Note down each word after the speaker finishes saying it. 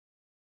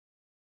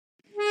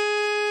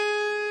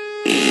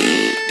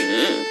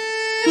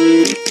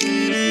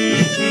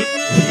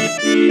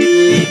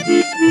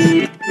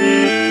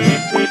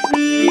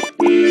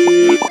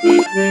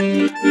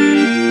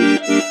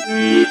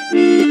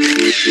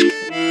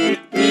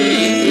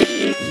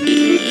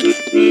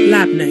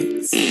Lab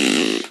notes.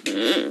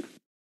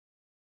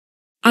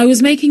 I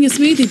was making a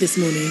smoothie this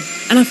morning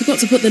and I forgot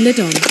to put the lid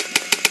on.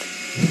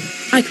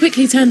 I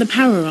quickly turned the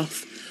power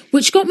off,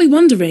 which got me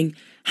wondering,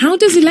 how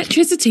does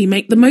electricity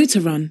make the motor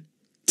run?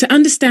 To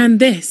understand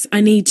this,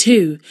 I need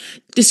to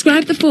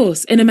describe the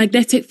force in a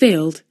magnetic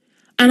field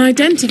and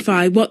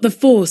identify what the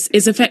force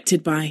is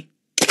affected by.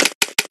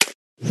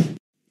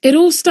 It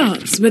all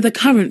starts with a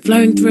current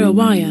flowing through a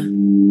wire.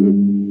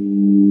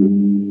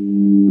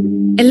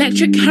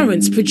 Electric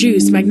currents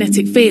produce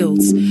magnetic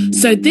fields,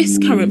 so this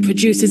current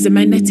produces a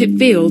magnetic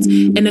field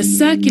in a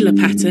circular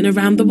pattern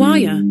around the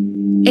wire.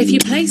 If you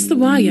place the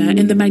wire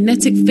in the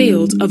magnetic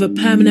field of a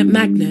permanent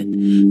magnet,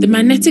 the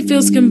magnetic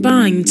fields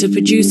combine to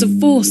produce a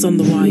force on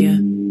the wire.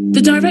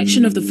 The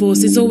direction of the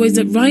force is always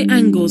at right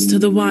angles to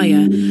the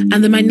wire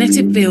and the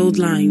magnetic field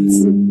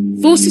lines.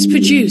 Forces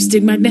produced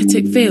in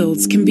magnetic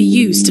fields can be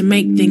used to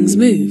make things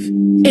move.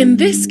 In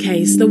this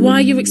case, the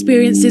wire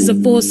experiences a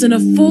force in a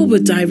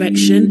forward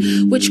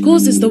direction, which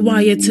causes the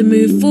wire to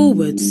move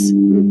forwards.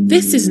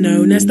 This is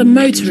known as the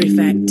motor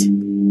effect.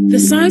 The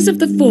size of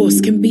the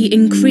force can be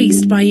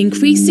increased by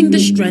increasing the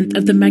strength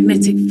of the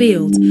magnetic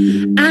field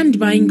and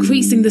by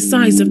increasing the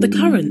size of the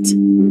current.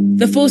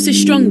 The force is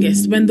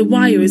strongest when the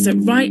wire is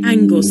at right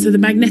angles to the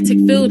magnetic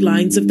field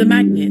lines of the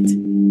magnet.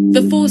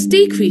 The force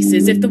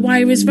decreases if the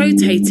wire is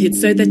rotated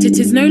so that it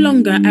is no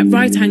longer at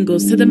right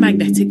angles to the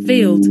magnetic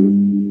field.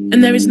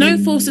 And there is no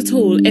force at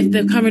all if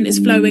the current is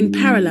flowing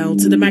parallel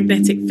to the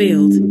magnetic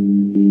field.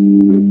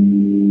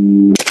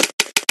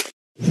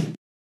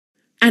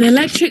 An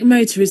electric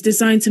motor is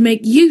designed to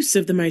make use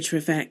of the motor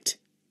effect.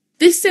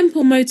 This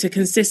simple motor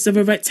consists of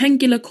a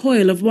rectangular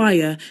coil of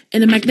wire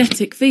in a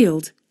magnetic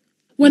field.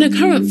 When a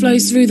current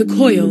flows through the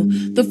coil,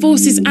 the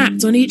forces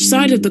act on each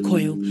side of the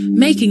coil,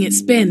 making it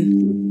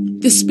spin.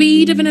 The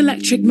speed of an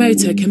electric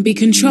motor can be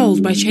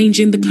controlled by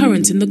changing the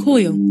current in the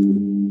coil.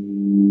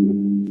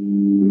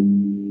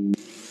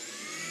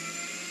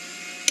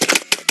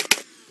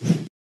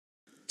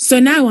 So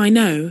now I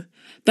know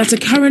that a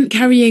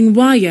current-carrying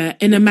wire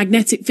in a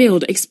magnetic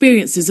field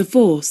experiences a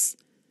force,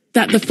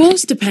 that the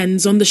force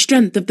depends on the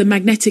strength of the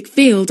magnetic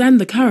field and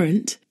the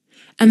current,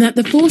 and that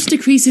the force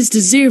decreases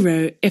to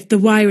zero if the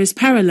wire is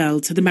parallel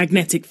to the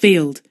magnetic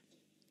field.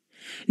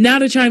 Now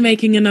to try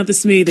making another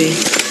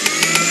smoothie.